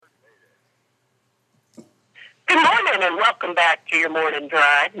morning and welcome back to your morning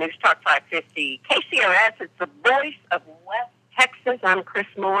drive. News Talk 550 KCRS. It's the voice of West Texas. I'm Chris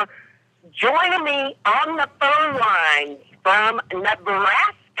Moore. Joining me on the phone lines from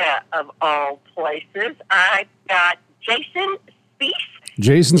Nebraska, of all places, I've got Jason Spiess.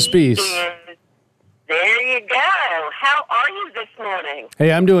 Jason Spiess. There you go. How are you this morning?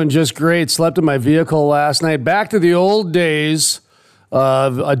 Hey, I'm doing just great. Slept in my vehicle last night. Back to the old days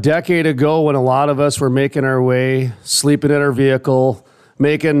of a decade ago when a lot of us were making our way, sleeping in our vehicle,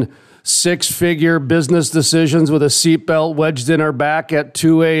 making six-figure business decisions with a seatbelt wedged in our back at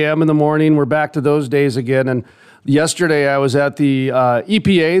 2 a.m. in the morning. We're back to those days again. And yesterday I was at the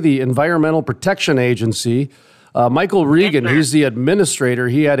EPA, the Environmental Protection Agency. Michael Regan, he's the administrator.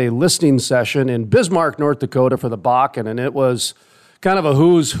 He had a listening session in Bismarck, North Dakota for the Bakken, and it was kind of a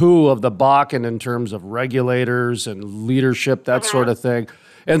who's who of the Bakken in terms of regulators and leadership, that sort of thing.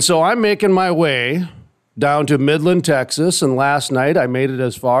 And so I'm making my way down to Midland, Texas, and last night I made it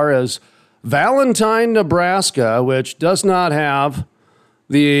as far as Valentine, Nebraska, which does not have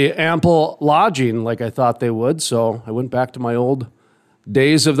the ample lodging like I thought they would. So I went back to my old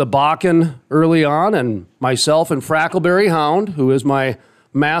days of the Bakken early on, and myself and Frackleberry Hound, who is my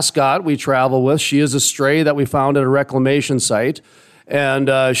mascot we travel with. She is a stray that we found at a reclamation site,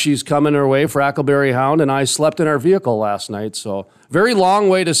 and she's coming her way, Frackleberry Hound, and I slept in our vehicle last night. So very long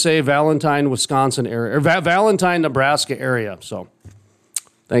way to say Valentine, Wisconsin area, or Valentine, Nebraska area. So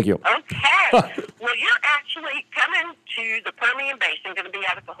thank you. Okay. Well, you're actually coming to the Permian Basin, going to be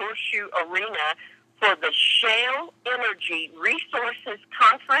out at the Horseshoe Arena for the Shale Energy Resources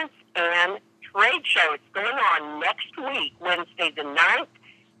Conference and Trade Show. It's going on next week, Wednesday the 9th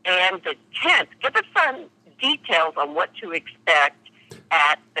and the 10th. Give us some details on what to expect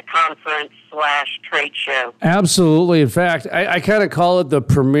at the conference/trade show. Absolutely. In fact, I kind of call it the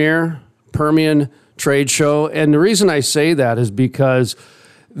premier Permian trade show. And the reason I say that is because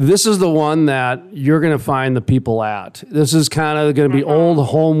this is the one that you're going to find the people at. This is kind of going to be old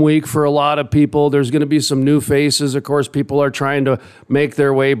home week for a lot of people. There's going to be some new faces. Of course, people are trying to make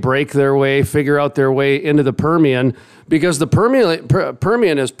their way, break their way, figure out their way into the Permian because the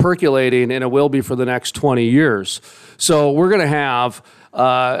Permian is percolating, and it will be for the next 20 years. So we're going to have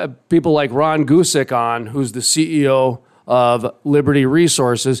people like Ron Gusick on, who's the CEO of Liberty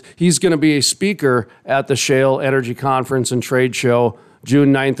Resources. He's going to be a speaker at the Shale Energy Conference and Trade Show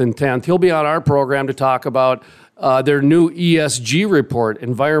June 9th and 10th. He'll be on our program to talk about their new ESG report,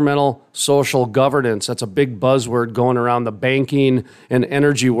 environmental social governance. That's a big buzzword going around the banking and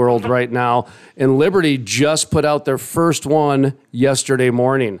energy world right now. And Liberty just put out their first one yesterday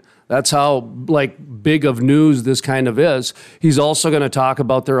morning. That's how big of news this kind of is. He's also going to talk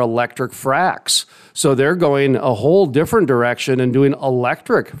about their electric fracs. So they're going a whole different direction and doing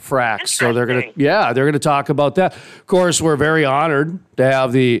electric fracs. So they're going to talk about that. Of course, we're very honored to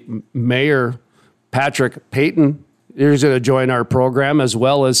have the Mayor Patrick Payton. He's going to join our program as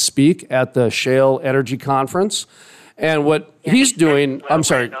well as speak at the Shale Energy Conference. And what he's doing, I'm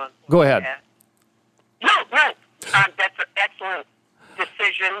sorry, go ahead. No, that's an excellent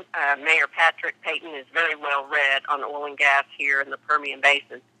decision. Mayor Patrick Payton is very well read on oil and gas here in the Permian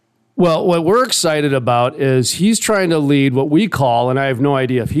Basin. Well, what we're excited about is he's trying to lead what we call, and I have no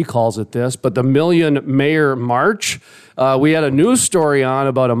idea if he calls it this, but the Million Mayor March. We had a news story on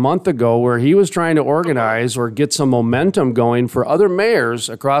about a month ago where he was trying to organize or get some momentum going for other mayors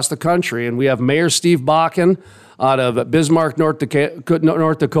across the country. And we have Mayor Steve Bakken out of Bismarck, North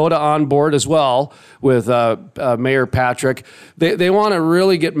Dakota on board as well with Mayor Patrick. They want to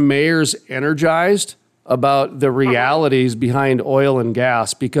really get mayors energized about the realities behind oil and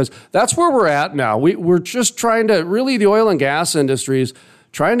gas, because that's where we're at now. We're just trying to, really the oil and gas industry is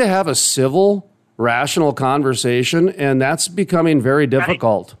trying to have a civil, rational conversation, and that's becoming very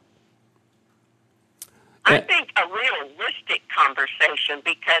difficult. I think a realistic conversation,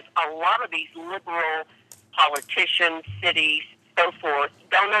 because a lot of these liberal politicians, cities, so forth,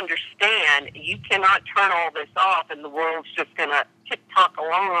 don't understand you cannot turn all this off and the world's just going to tick-tock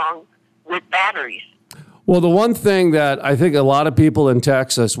along with batteries. Well, the one thing that I think a lot of people in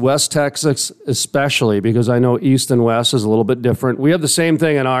Texas, West Texas especially, because I know East and West is a little bit different. We have the same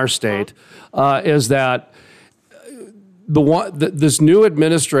thing in our state, is that this new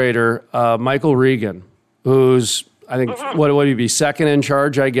administrator, Michael Regan, who's, I think, what would he be, second in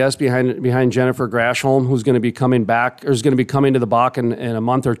charge, I guess, behind Jennifer Grashholm, who's going to be coming back, or is going to be coming to the Bakken in a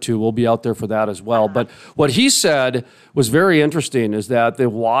month or two. We'll be out there for that as well. But what he said was very interesting, is that the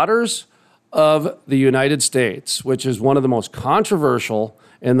waters of the United States, which is one of the most controversial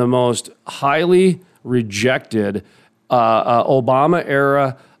and the most highly rejected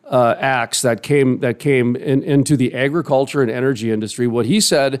Obama-era acts that came into the agriculture and energy industry. What he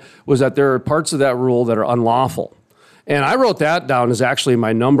said was that there are parts of that rule that are unlawful. And I wrote that down as actually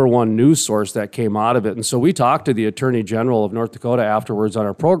my number one news source that came out of it. And so we talked to the Attorney General of North Dakota afterwards on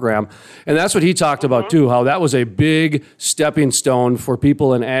our program. And that's what he talked about too, how that was a big stepping stone for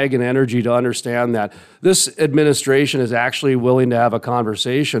people in ag and energy to understand that this administration is actually willing to have a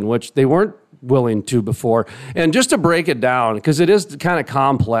conversation, which they weren't willing to before. And just to break it down, because it is kind of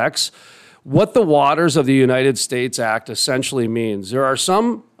complex, what the Waters of the United States Act essentially means. There are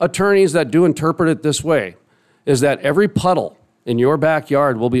some attorneys that do interpret it this way, is that every puddle in your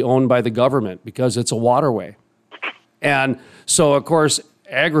backyard will be owned by the government because it's a waterway. And so, of course,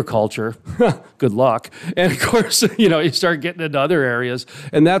 agriculture, good luck. And of course, you start getting into other areas.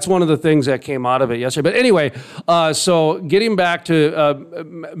 And that's one of the things that came out of it yesterday. But anyway, so getting back to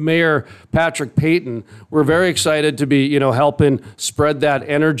Mayor Patrick Payton, we're very excited to be, helping spread that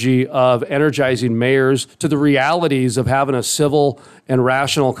energy of energizing mayors to the realities of having a civil and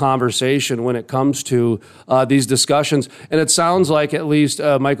rational conversation when it comes to these discussions. And it sounds like at least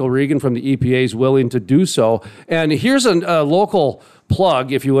Michael Regan from the EPA is willing to do so. And here's a local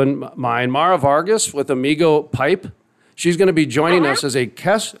plug, if you wouldn't mind. Mara Vargas with Amigo Pipe. She's going to be joining us as a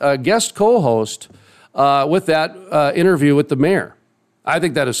guest co-host with that interview with the mayor. I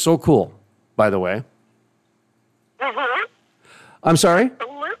think that is so cool, by the way. I'm sorry?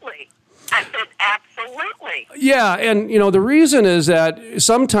 Absolutely. I said absolutely. Yeah, and, the reason is that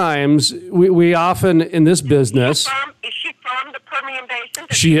sometimes we often in this business... Is she from the Permian Basin?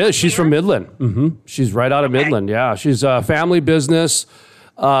 She is. She's from Midland. Mm-hmm. She's right out of Midland, yeah. She's a family business.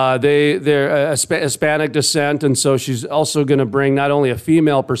 They're Hispanic descent, and so she's also going to bring not only a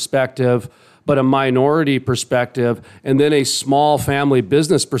female perspective, but a minority perspective, and then a small family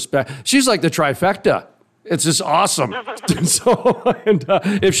business perspective. She's like the trifecta. It's just awesome.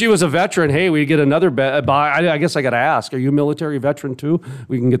 If she was a veteran, hey, we get another I guess I got to ask, are you a military veteran too?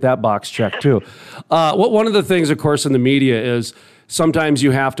 We can get that box checked too. One of the things, of course, in the media is sometimes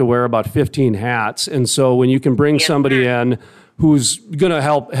you have to wear about 15 hats. And so when you can bring somebody in who's going to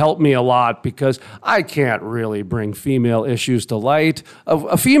help me a lot, because I can't really bring female issues to light.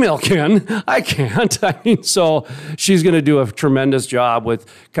 A female can. I can't. So she's going to do a tremendous job with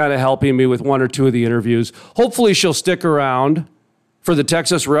kind of helping me with one or two of the interviews. Hopefully she'll stick around for the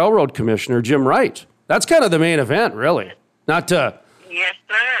Texas Railroad Commissioner, Jim Wright. That's kind of the main event, really. Not to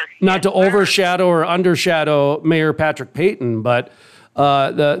overshadow or undershadow Mayor Patrick Payton, but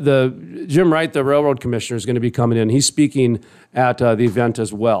the Jim Wright, the railroad commissioner, is going to be coming in. He's speaking at the event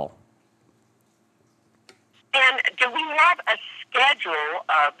as well. And do we have a schedule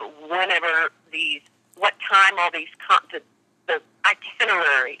of what time all these, the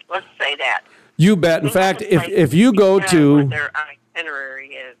itinerary, let's say that? You bet. In fact, if you go to... what their itinerary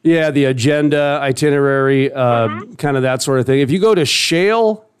is. Yeah, the agenda, itinerary, kind of that sort of thing. If you go to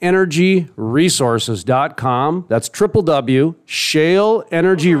ShaleEnergyResources.com, that's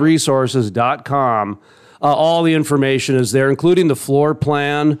www.ShaleEnergyResources.com, all the information is there, including the floor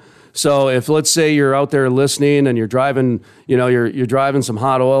plan. So if, let's say, you're out there listening and you're driving, you're driving some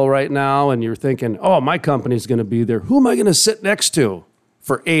hot oil right now and you're thinking, oh, my company's going to be there. Who am I going to sit next to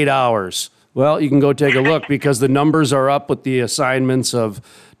for 8 hours? Well, you can go take a look because the numbers are up with the assignments of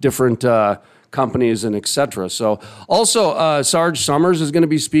different companies and et cetera. So also, Sarge Summers is going to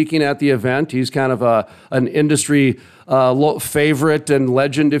be speaking at the event. He's kind of an industry favorite and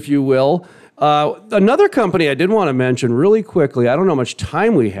legend, if you will. Another company I did want to mention really quickly, I don't know how much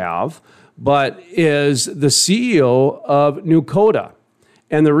time we have, but is the CEO of Nucoda.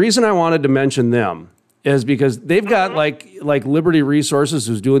 And the reason I wanted to mention them is because they've got like Liberty Resources,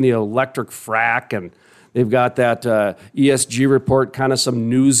 who's doing the electric frack, and they've got that ESG report, kind of some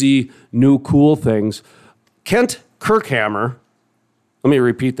newsy, new cool things. Kent Kirkhammer, let me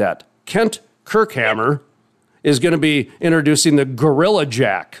repeat that. Kent Kirkhammer is going to be introducing the Gorilla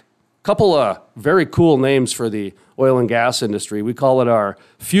Jack. Couple of very cool names for the oil and gas industry. We call it our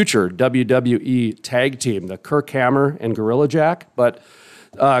future WWE tag team, the Kirkhammer and Gorilla Jack. But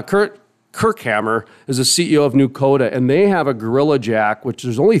Kirkhammer is the CEO of Nucoda, and they have a Gorilla Jack, which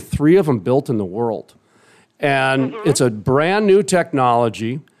there's only 3 of them built in the world. And it's a brand new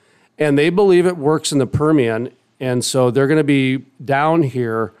technology, and they believe it works in the Permian. And so they're going to be down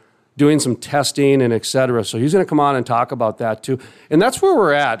here doing some testing and et cetera. So he's going to come on and talk about that too. And that's where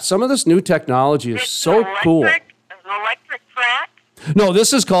we're at. Some of this new technology is so cool. An electric frack? No,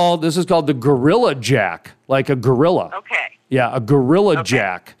 this is called the Gorilla Jack, like a gorilla. Okay. Yeah, a Gorilla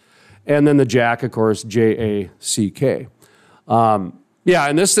Jack. And then the Jack, of course, Jack. Yeah,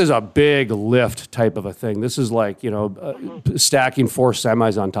 and this is a big lift type of a thing. This is like, stacking 4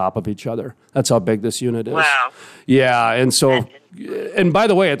 semis on top of each other. That's how big this unit is. Wow. Yeah, and by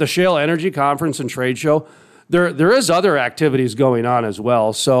the way, at the Shale Energy Conference and Trade Show, there is other activities going on as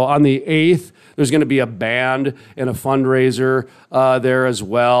well. So on the 8th, there's going to be a band and a fundraiser there as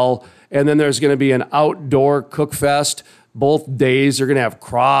well. And then there's going to be an outdoor cook fest. Both days they're going to have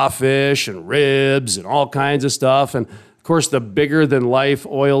crawfish and ribs and all kinds of stuff. And of course, the bigger than life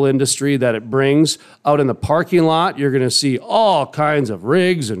oil industry that it brings out in the parking lot, you're going to see all kinds of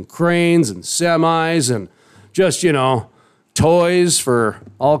rigs and cranes and semis and just, toys for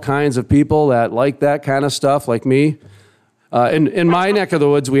all kinds of people that like that kind of stuff, like me. In my neck of the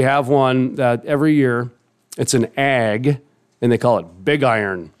woods, we have one that every year, it's an ag, and they call it Big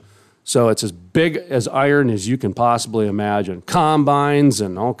Iron. So it's as big as iron as you can possibly imagine. Combines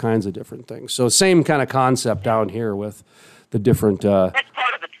and all kinds of different things. So same kind of concept down here with the different... That's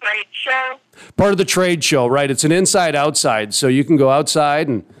part of the trade show? Part of the trade show, right. It's an inside-outside. So you can go outside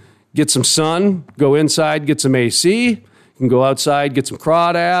and get some sun, go inside, get some AC. You can go outside, get some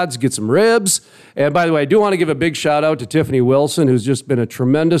crawdads, get some ribs. And by the way, I do want to give a big shout-out to Tiffany Wilson, who's just been a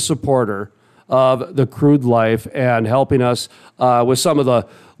tremendous supporter of the crude life and helping us with some of the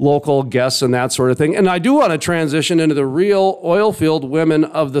local guests and that sort of thing. And I do want to transition into the real oil field women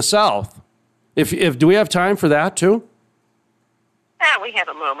of the South. Do we have time for that too? We have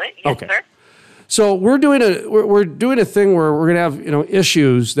a moment. Yes, okay. Sir. So we're doing a thing where we're going to have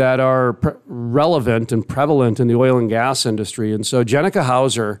issues that are relevant and prevalent in the oil and gas industry. And so Jenica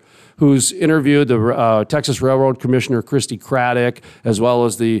Hauser, who's interviewed the Texas Railroad Commissioner Christy Craddock, as well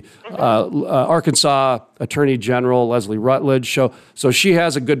as the Arkansas Attorney General Leslie Rutledge. So she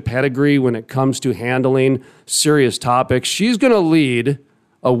has a good pedigree when it comes to handling serious topics. She's going to lead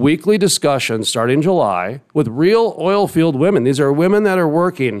a weekly discussion starting July with real oil field women. These are women that are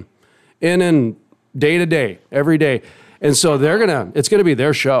working in and day to day, every day. And so it's going to be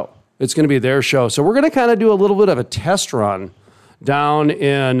their show. It's going to be their show. So we're going to kind of do a little bit of a test run down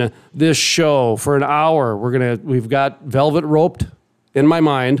in this show for an hour. We've got velvet roped in my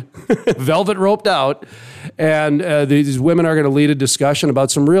mind, velvet roped out. And these women are going to lead a discussion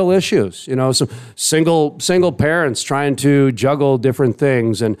about some real issues, some single parents trying to juggle different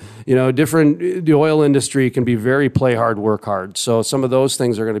things. And, the oil industry can be very play hard, work hard. So some of those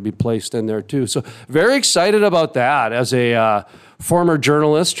things are going to be placed in there too. So very excited about that as a former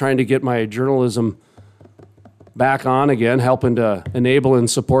journalist trying to get my journalism back on again, helping to enable and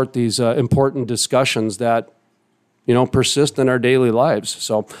support these important discussions that, persist in our daily lives.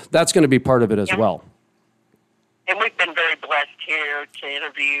 So that's going to be part of it as well. And we've been very blessed here to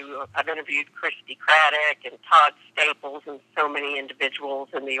interview. I've interviewed Christy Craddock and Todd Staples and so many individuals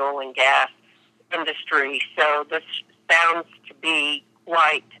in the oil and gas industry. So this sounds to be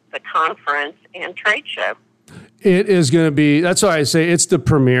quite the conference and trade show. It is going to be, that's why I say it's the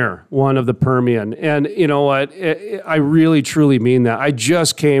premier one of the Permian. And you know what? I really, truly mean that. I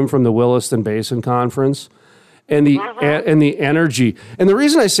just came from the Williston Basin Conference and the energy. And the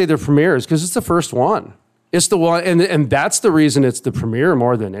reason I say the premier is because it's the first one. It's the one, and that's the reason it's the premier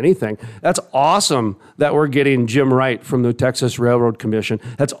more than anything. That's awesome that we're getting Jim Wright from the Texas Railroad Commission.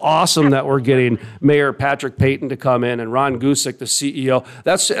 That's awesome that we're getting Mayor Patrick Payton to come in and Ron Gusick, the CEO.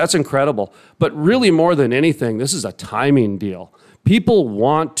 That's incredible. But really more than anything, this is a timing deal. People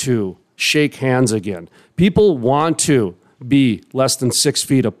want to shake hands again. People want to be less than 6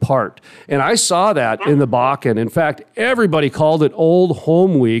 feet apart. And I saw that in the Bakken. In fact, everybody called it Old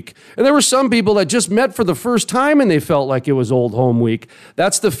Home Week. And there were some people that just met for the first time and they felt like it was Old Home Week.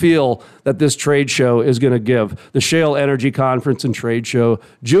 That's the feel that this trade show is going to give. The Shale Energy Conference and Trade Show,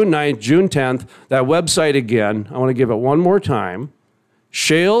 June 9th, June 10th. That website again, I want to give it one more time.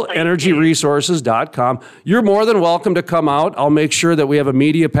 ShaleEnergyResources.com. You're more than welcome to come out. I'll make sure that we have a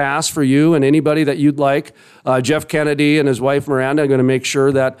media pass for you and anybody that you'd like. Jeff Kennedy and his wife Miranda are going to make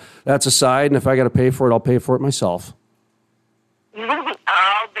sure that that's aside. And if I got to pay for it, I'll pay for it myself.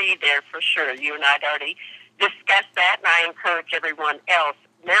 I'll be there for sure. You and I had already discussed that, and I encourage everyone else.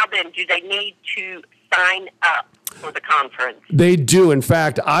 Now then, do they need to sign up for the conference? They do. In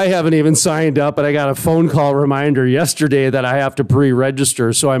fact, I haven't even signed up, but I got a phone call reminder yesterday that I have to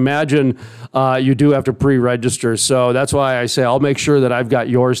pre-register. So I imagine you do have to pre-register. So that's why I say I'll make sure that I've got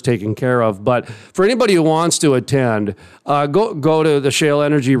yours taken care of. But for anybody who wants to attend, go to the Shale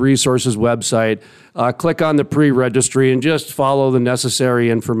Energy Resources website, click on the pre-registry, and just follow the necessary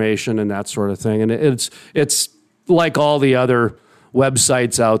information and that sort of thing. And it's like all the other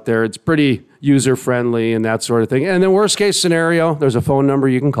websites out there. It's pretty user-friendly and that sort of thing. And then worst case scenario, there's a phone number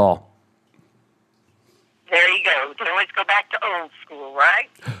you can call. There you go. You can always go back to old school,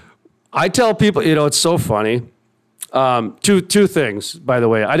 right? I tell people, it's so funny. Two things, by the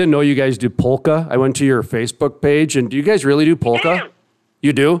way. I didn't know you guys do polka. I went to your Facebook page, and do you guys really do polka?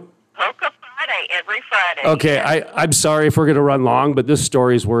 You do? Polka Friday, every Friday. Okay, yes. I'm sorry if we're going to run long, but this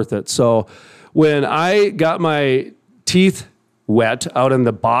story's worth it. So when I got my teeth wet out in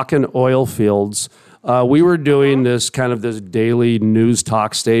the Bakken oil fields, we were doing this daily news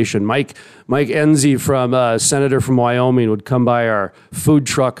talk station. Mike Enzi from Senator from Wyoming would come by our food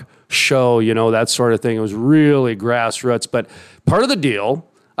truck show, that sort of thing. It was really grassroots. But part of the deal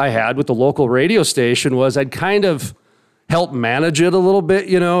I had with the local radio station was I'd kind of help manage it a little bit,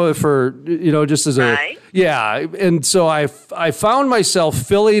 just as right. Yeah. And so I found myself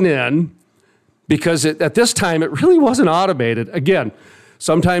filling in because at this time, it really wasn't automated. Again,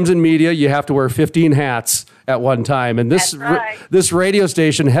 sometimes in media, you have to wear 15 hats at one time. And this radio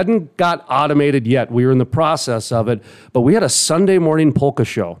station hadn't got automated yet. We were in the process of it. But we had a Sunday morning polka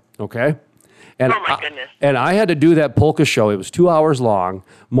show, okay? And oh, my goodness. And I had to do that polka show. It was 2 hours long,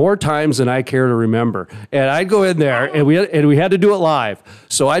 more times than I care to remember. And I'd go in there, and we had to do it live.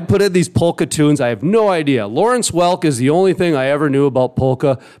 So I'd put in these polka tunes. I have no idea. Lawrence Welk is the only thing I ever knew about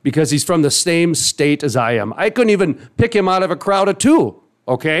polka because he's from the same state as I am. I couldn't even pick him out of a crowd of two,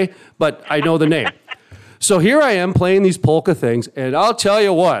 okay? But I know the name. So here I am playing these polka things, and I'll tell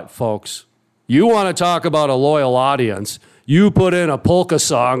you what, folks. You want to talk about a loyal audience. You put in a polka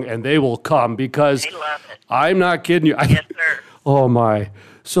song, and they will come because they love it. I'm not kidding you. Yes, sir. Oh, my.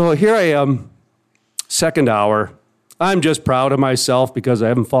 So here I am, second hour. I'm just proud of myself because I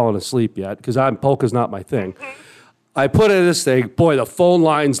haven't fallen asleep yet because polka's not my thing. Mm-hmm. I put in this thing. Boy, the phone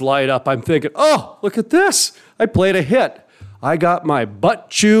lines light up. I'm thinking, oh, look at this. I played a hit. I got my butt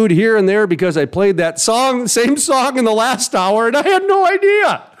chewed here and there because I played that same song in the last hour, and I had no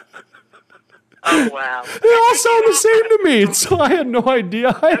idea. Oh, wow. They all sound the same to me, so I had no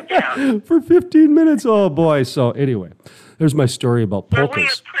idea. For 15 minutes. Oh, boy. So anyway, there's my story about polkas. Well, we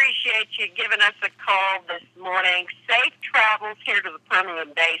appreciate you giving us a call this morning. Safe travels here to the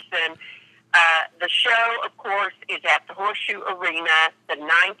Permian Basin. The show, of course, is at the Horseshoe Arena, the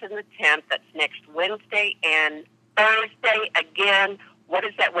 9th and the 10th. That's next Wednesday and Thursday. Again, what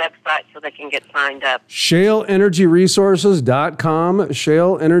is that website so they can get signed up? ShaleEnergyResources.com.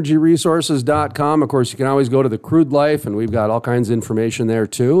 ShaleEnergyResources.com. Of course, you can always go to the Crude Life, and we've got all kinds of information there,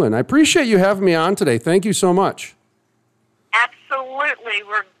 too. And I appreciate you having me on today. Thank you so much. Absolutely.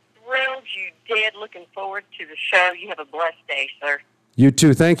 We're thrilled you did. Looking forward to the show. You have a blessed day, sir. You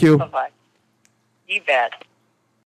too. Thank you. Bye-bye. You bet.